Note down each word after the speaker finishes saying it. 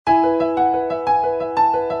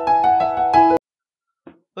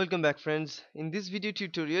Welcome back, friends. In this video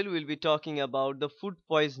tutorial we'll be talking about the food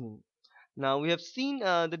poisoning. Now we have seen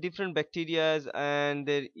the different bacteria and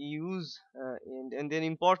their use and their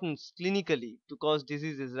importance clinically to cause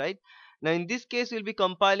diseases, right? Now in this case we'll be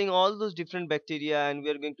compiling all those different bacteria and we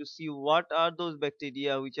are going to see what are those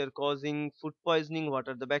bacteria which are causing food poisoning, what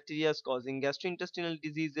are the bacteria causing gastrointestinal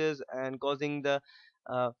diseases and causing the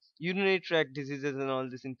uh, urinary tract diseases and all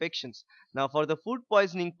these infections. Now for the food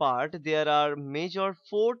poisoning part, there are major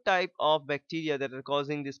four type of bacteria that are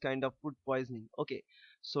causing this kind of food poisoning. Okay,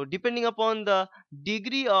 so depending upon the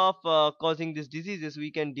degree of causing these diseases, we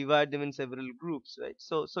can divide them in several groups, right?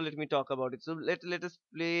 So let me talk about it. So let us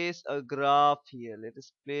place a graph here.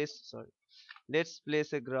 Let's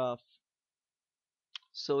place a graph.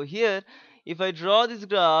 So here, if I draw this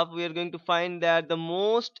graph, we are going to find that the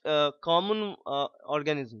most common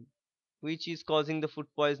organism which is causing the food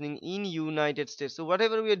poisoning in United States. So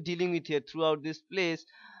whatever we are dealing with here throughout this place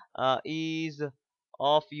is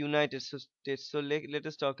of United States. So let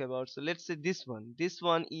us talk about. So let's say this one. This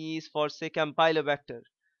one is for say Campylobacter.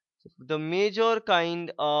 So the major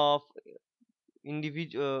kind of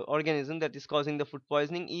individual organism that is causing the food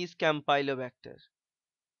poisoning is Campylobacter.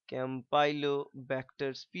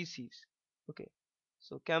 Campylobacter species. Okay,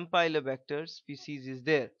 so Campylobacter species is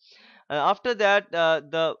there. After that,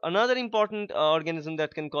 the another important organism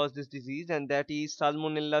that can cause this disease, and that is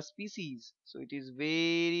Salmonella species. So it is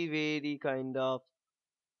very kind of.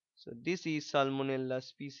 So this is Salmonella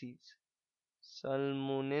species.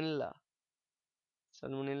 Salmonella.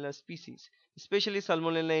 Salmonella species, especially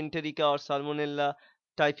Salmonella enterica or Salmonella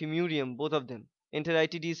typhimurium, both of them.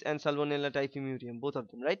 Enteritidis and Salmonella typhimurium, both of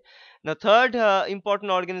them, right? Now, third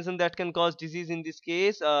important organism that can cause disease in this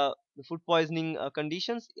case, the food poisoning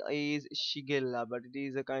conditions, is Shigella, but it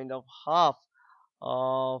is a kind of half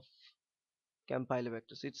of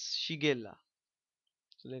Campylobacter. So it's Shigella.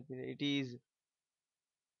 So let me. It is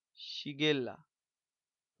Shigella.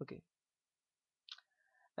 Okay,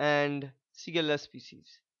 and Shigella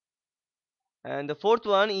species. And the fourth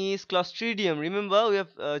one is Clostridium. Remember, we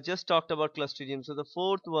have just talked about Clostridium. So the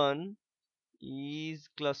fourth one is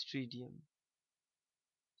Clostridium.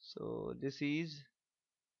 So this is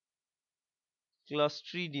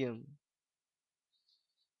Clostridium.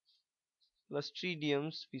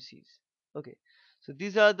 Clostridium species. Okay. So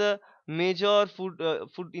these are the major food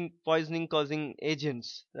in poisoning causing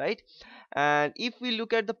agents, right? And if we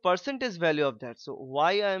look at the percentage value of that, so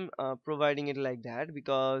why I'm providing it like that?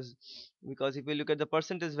 Because if we look at the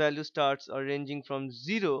percentage value starts ranging from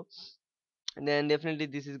 0, and then definitely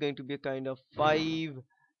this is going to be a kind of 5,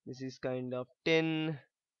 this is kind of 10,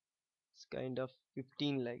 it's kind of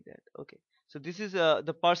 15, like that. Okay, so this is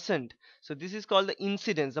the percent. So this is called the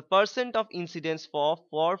incidence, the percent of incidence for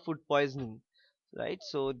food poisoning, right?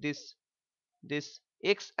 So this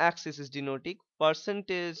x-axis is denoting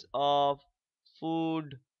percentage of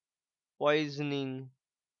food poisoning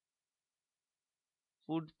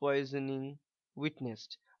food poisoning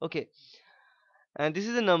witnessed. Okay, and this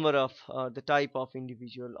is the number of the type of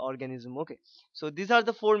individual organism. Okay, so these are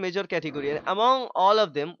the four major categories, and among all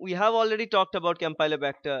of them we have already talked about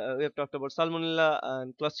Campylobacter, we have talked about Salmonella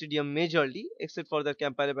and Clostridium majorly, except for the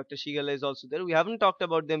Campylobacter Shigella is also there. We haven't talked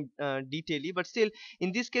about them detailedly, but still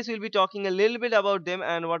in this case we'll be talking a little bit about them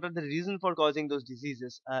and what are the reason for causing those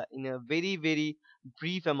diseases in a very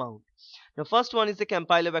brief amount. The first one is the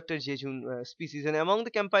Campylobacter jejune species, and among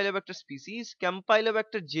the Campylobacter species,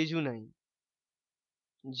 Campylobacter jejuni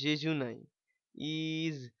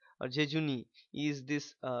is or jejuni is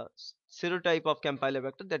this serotype of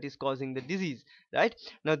Campylobacter that is causing the disease, right?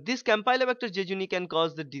 Now this Campylobacter jejuni can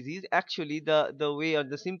cause the disease. Actually the way or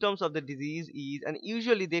the symptoms of the disease is, and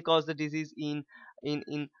usually they cause the disease in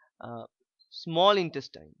uh, small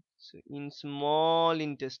intestine. So in small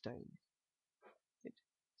intestinal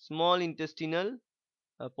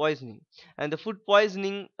poisoning, and the food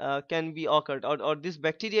poisoning can be occurred, or this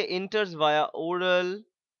bacteria enters via oral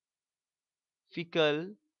fecal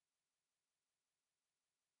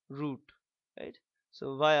route, right?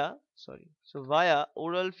 So via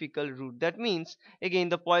oral fecal route, that means again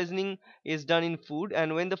the poisoning is done in food,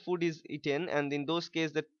 and when the food is eaten, and in those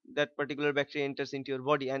cases that particular bacteria enters into your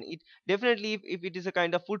body, and it definitely, if it is a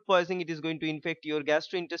kind of food poisoning, it is going to infect your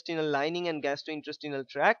gastrointestinal lining and gastrointestinal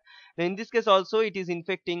tract. Now in this case also it is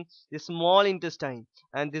infecting the small intestine,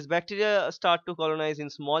 and this bacteria start to colonize in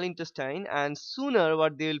small intestine, and sooner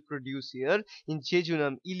what they will produce here in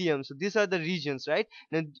jejunum, ileum. So these are the regions, right?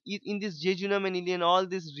 Now, in this jejunum and ileum, all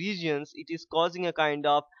these regions, it is causing a kind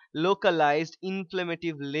of localized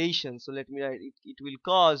inflammative lesion. So let me write it. It will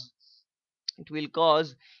cause it will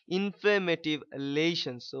cause inflammative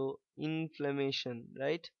lesions. So inflammation,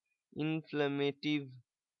 right? Inflammative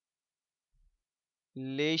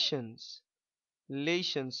lesions,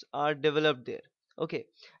 lesions are developed there. Okay,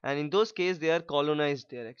 and in those cases they are colonized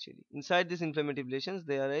there. Actually inside these inflammative lesions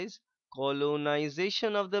there is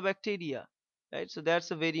colonization of the bacteria, right? So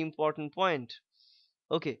that's a very important point.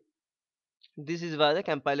 Okay, this is why the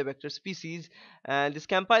Campylobacter species, and this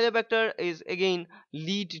Campylobacter is again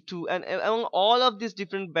lead to, and among all of these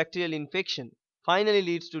different bacterial infection finally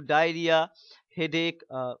leads to diarrhea, headache,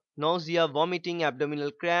 nausea, vomiting,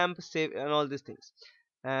 abdominal cramp, and all these things.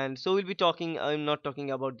 And so we'll be talking, I'm not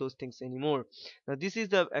talking about those things anymore. Now this is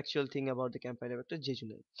the actual thing about the Campylobacter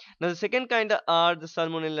jejunum. Now the second kind are the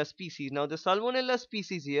Salmonella species. Now the Salmonella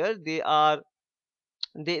species here, they are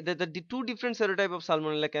the two different serotype of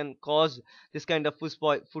salmonella can cause this kind of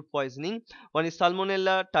food poisoning. One is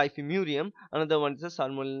Salmonella typhimurium, another one is the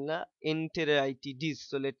Salmonella enteritidis.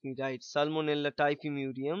 So let me write Salmonella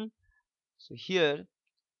typhimurium. So here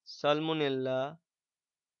Salmonella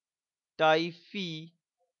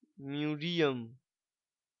typhimurium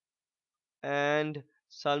and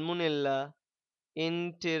Salmonella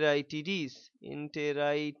enteritidis,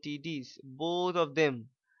 both of them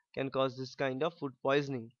can cause this kind of food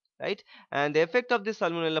poisoning, right? And the effect of this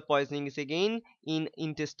Salmonella poisoning is again in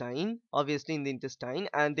intestine, obviously in the intestine,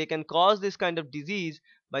 and they can cause this kind of disease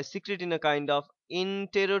by secreting a kind of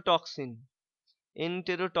enterotoxin, and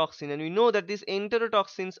we know that these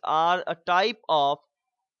enterotoxins are a type of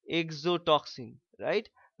exotoxin, right?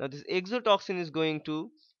 Now this exotoxin is going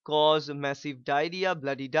to cause massive diarrhea,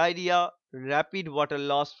 bloody diarrhea, rapid water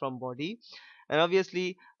loss from body, and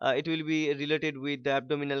obviously it will be related with the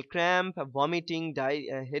abdominal cramp, vomiting,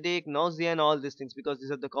 headache, nausea, and all these things, because these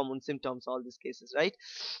are the common symptoms all these cases, right?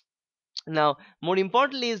 Now more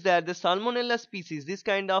importantly is that the Salmonella species, this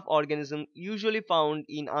kind of organism usually found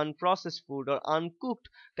in unprocessed food or uncooked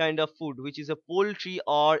kind of food, which is a poultry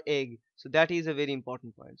or egg. So that is a very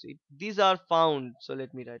important point. So these are found, so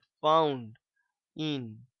let me write found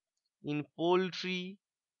in poultry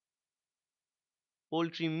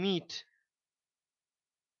meat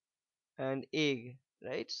and egg,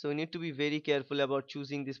 right? So you need to be very careful about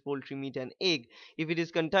choosing this poultry meat and egg. If it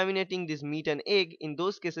is contaminating this meat and egg, in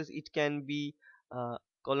those cases it can be uh,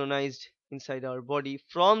 colonized inside our body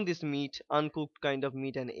from this meat, uncooked kind of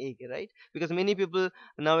meat and egg, right? Because many people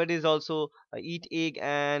nowadays also eat egg,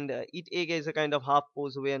 and eat egg as a kind of half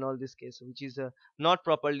pose away and all this case, which is not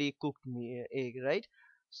properly cooked egg, right?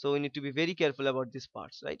 So we need to be very careful about these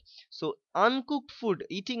parts, right? So uncooked food,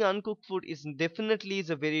 eating uncooked food is definitely is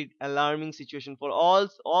a very alarming situation for all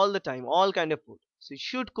the time, all kind of food. So you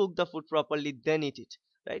should cook the food properly, then eat it,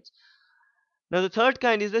 right? Now the third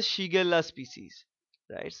kind is the Shigella species,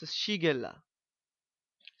 right? So Shigella.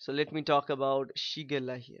 So let me talk about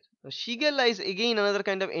Shigella here. Now, Shigella is again another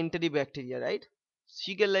kind of enteric bacteria, right?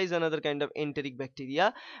 Shigella is another kind of enteric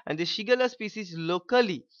bacteria, and the Shigella species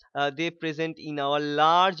locally they present in our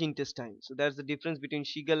large intestine. So that's the difference between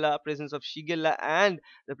Shigella, presence of Shigella, and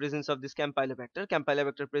the presence of this Campylobacter.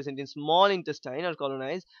 Campylobacter present in small intestine or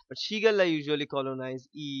colonized, but Shigella usually colonize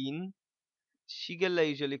in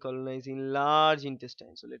large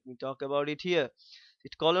intestine. So let me talk about it here.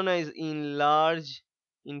 It colonize in large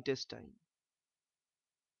intestine,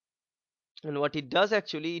 and what it does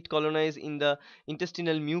actually, it colonize in the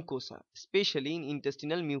intestinal mucosa, especially in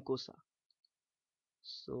intestinal mucosa.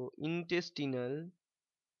 So intestinal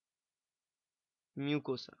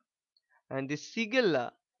mucosa, and the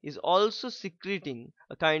Shigella is also secreting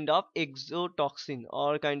a kind of exotoxin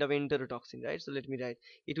or kind of enterotoxin, right? So let me write,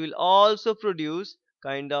 it will also produce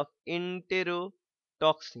kind of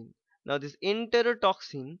enterotoxin. Now this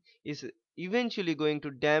enterotoxin is eventually going to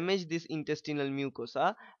damage this intestinal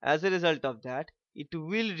mucosa. As a result of that, it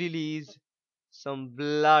will release some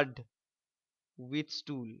blood with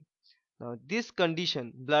stool. Now this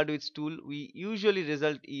condition, blood with stool, we usually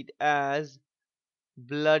result it as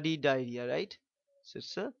bloody diarrhea, right? So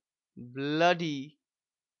it's a bloody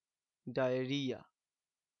diarrhea.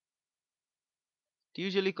 It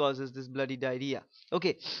usually causes this bloody diarrhea.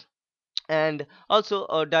 Okay, and also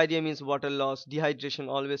diarrhea means water loss, dehydration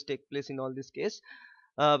always take place in all this case.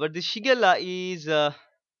 But the Shigella is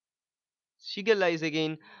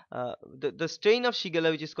again the strain of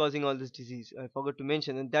Shigella which is causing all this disease. I forgot to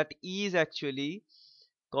mention, and that is actually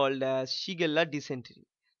called as Shigella dysentery.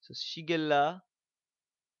 So Shigella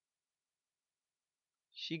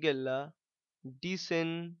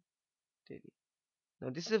dysentery. Now,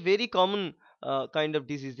 this is a very common kind of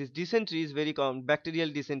disease. This dysentery is very common.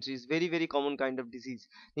 Bacterial dysentery is very common kind of disease.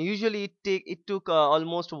 Usually, it took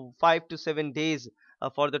almost 5 to 7 days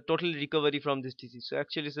for the total recovery from this disease. So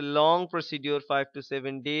actually it's a long procedure. 5 to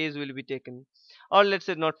 7 days will be taken, or let's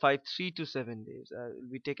say not 5, 3 to 7 days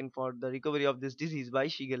will be taken for the recovery of this disease by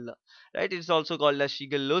Shigella, right? It's also called as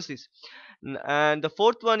Shigellosis. And the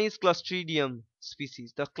fourth one is Clostridium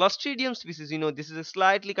species. The Clostridium species, this is a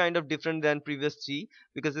slightly kind of different than previous three,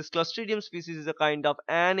 because this Clostridium species is a kind of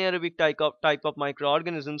anaerobic type of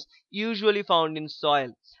microorganisms usually found in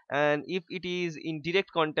soil, and if it is in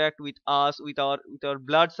direct contact with us, with our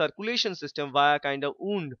blood circulation system via kind of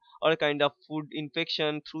wound or a kind of food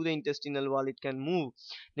infection through the intestinal wall, it can move.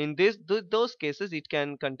 In those cases, it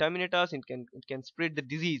can contaminate us. It can spread the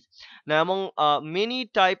disease. Now, among many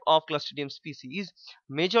type of Clostridium species,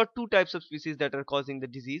 major two types of species that are causing the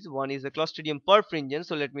disease. One is the Clostridium perfringens.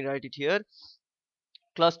 So let me write it here.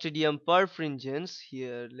 Clostridium perfringens.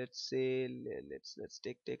 Here, let's say, let's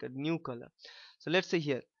take a new color. So let's say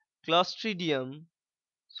here, Clostridium.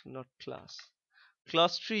 So not class.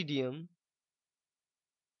 Clostridium.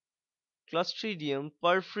 Clostridium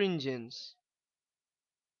perfringens.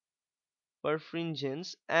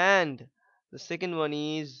 Perfringens, and the second one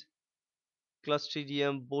is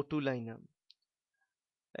Clostridium botulinum,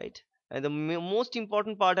 right? And the most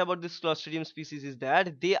important part about this Clostridium species is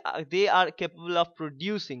that they are capable of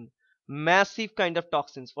producing massive kind of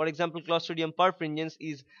toxins. For example, Clostridium perfringens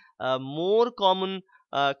is a more common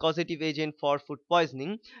causative agent for food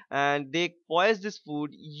poisoning, and they poison this food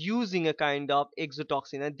using a kind of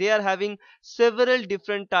exotoxin, and they are having several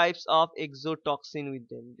different types of exotoxin with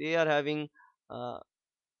them. Uh,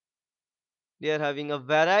 they are having a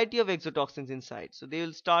variety of exotoxins inside, so they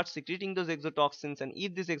will start secreting those exotoxins. And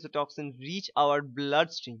if these exotoxins reach our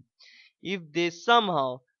bloodstream, if they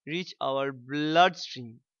somehow reach our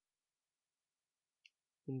bloodstream,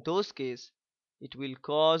 in those cases it will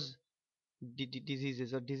cause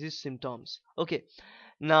diseases or disease symptoms. Okay,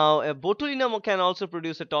 now botulinum can also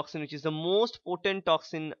produce a toxin which is the most potent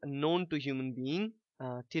toxin known to human being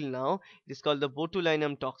till now. It is called the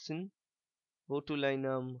botulinum toxin.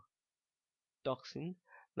 Botulinum toxin.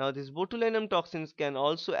 Now, these botulinum toxins can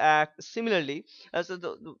also act similarly. So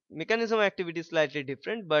the mechanism of activity is slightly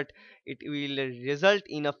different, but it will result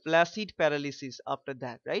in a flaccid paralysis after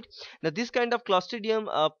that, right? Now, this kind of Clostridium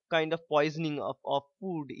kind of poisoning of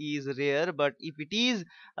food is rare, but if it is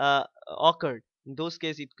occurred, in those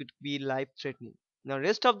cases, it could be life-threatening. Now,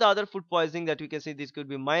 rest of the other food poisoning that we can say, this could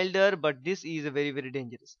be milder, but this is very, very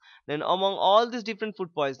dangerous. Then among all these different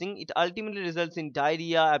food poisoning, it ultimately results in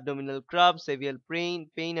diarrhea, abdominal cramps, severe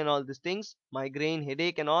pain and all these things, migraine,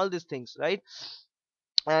 headache and all these things, right?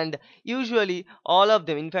 And usually all of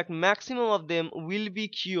them, in fact maximum of them, will be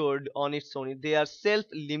cured on its own. They are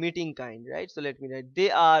self-limiting kind, right? So let me write,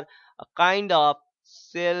 they are a kind of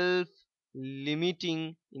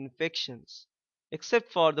self-limiting infections,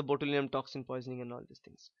 except for the botulinum toxin poisoning and all these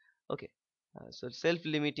things. Okay, so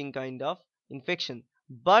self-limiting kind of infection.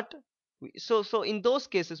 But so in those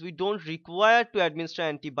cases we don't require to administer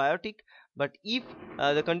antibiotic. But if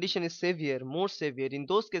the condition is severe, more severe, in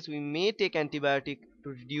those cases we may take antibiotic to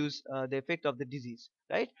reduce the effect of the disease,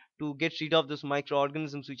 right? To get rid of those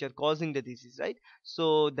microorganisms which are causing the disease, right?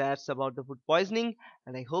 So that's about the food poisoning,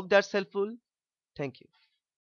 and I hope that's helpful. Thank you.